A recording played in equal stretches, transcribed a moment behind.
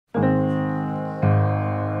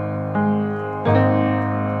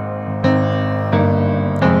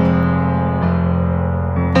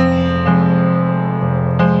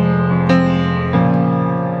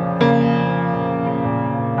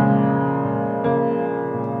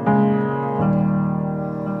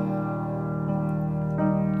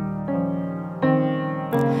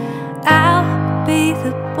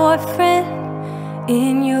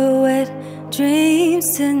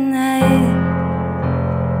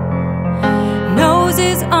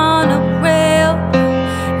horses on a rail.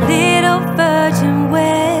 Little virgin,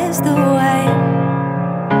 where's the way?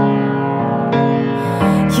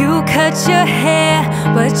 You cut your hair,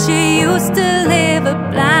 but you used to live a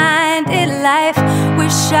blinded life.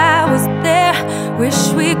 Wish I was there,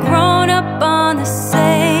 wish we'd grown up on the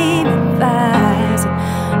same advice.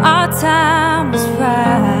 Our time was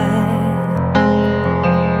right.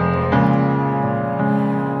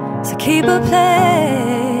 So keep a place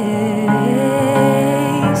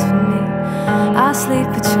for me. I'll sleep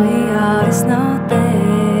between y'all. It's no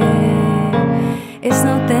thing. It's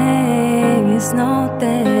no thing. It's no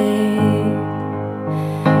thing.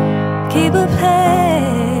 Keep a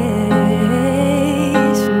place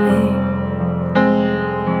for me.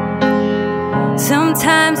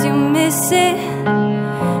 Sometimes you miss it.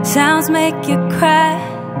 Sounds make you cry.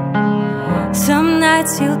 Some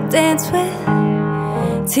nights you'll dance with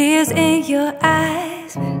tears in your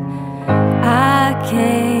eyes. I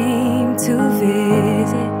came to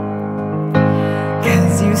visit,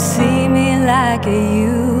 'cause you see me like a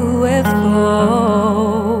UFO.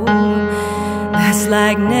 That's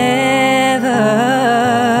like never,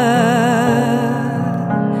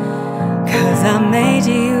 'cause I made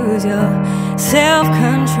you use your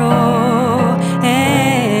self-control.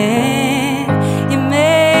 And you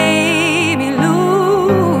made me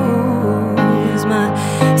lose my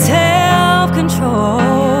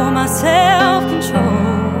self-control, my self-control.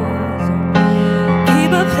 So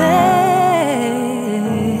keep a place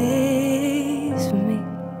for me.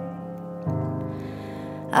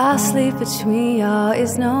 I'll sleep between y'all,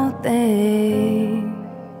 it's no thing.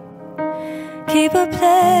 Keep a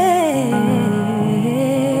place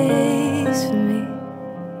for me.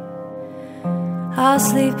 I'll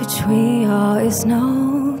sleep between y'all, it's no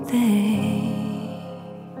thing.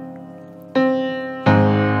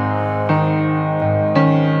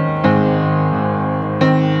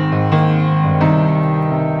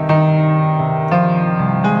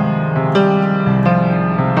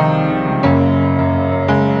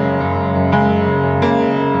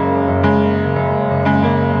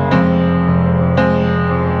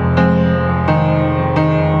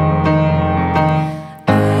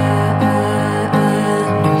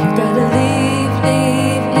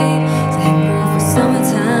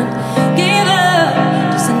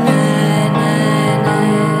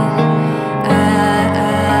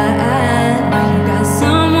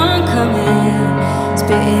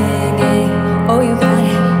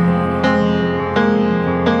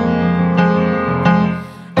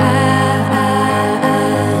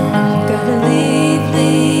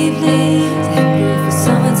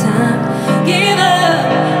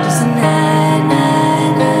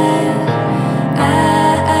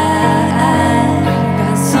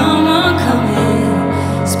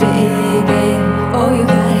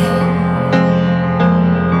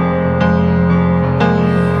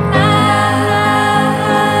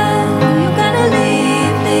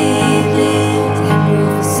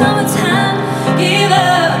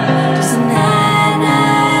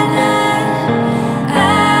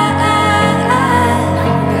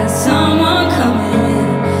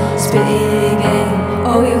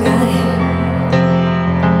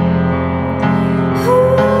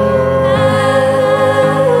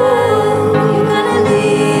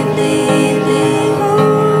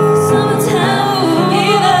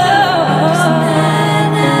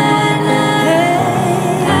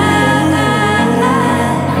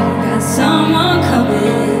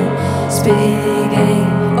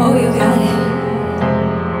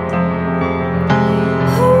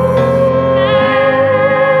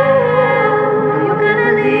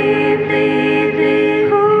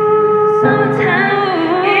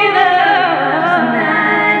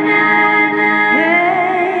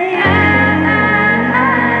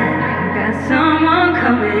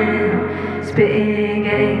 Spitting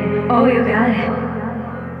game, oh you got it.